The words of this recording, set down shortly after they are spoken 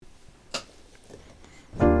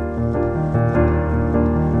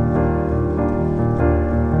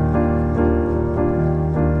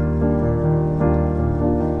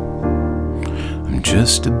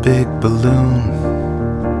just a big balloon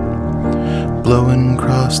blowing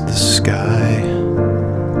across the sky.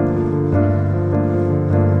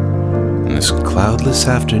 And this cloudless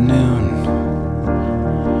afternoon,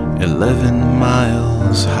 11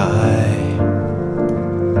 miles high.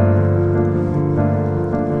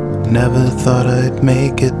 Never thought I'd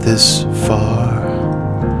make it this far,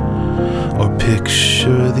 or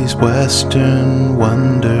picture these western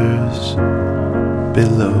wonders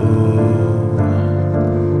below.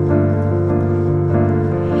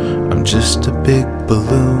 I'm just a big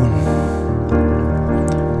balloon,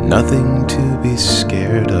 nothing to be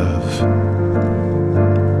scared of.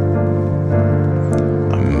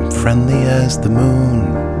 I'm friendly as the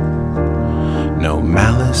moon, no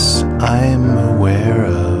malice I'm aware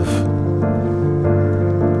of.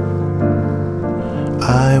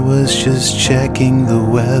 I was just checking the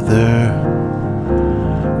weather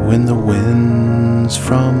when the winds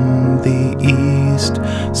from the east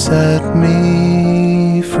set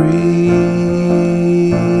me free.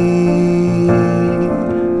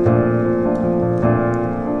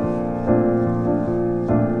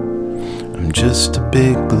 I'm just a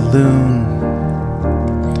big balloon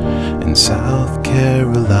in South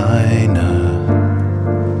Carolina.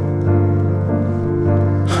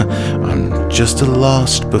 I'm just a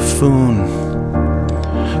lost buffoon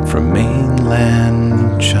from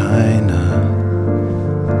mainland China.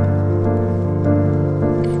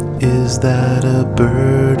 Is that a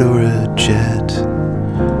bird or a jet?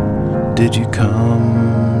 Did you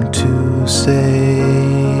come to say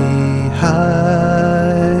hi?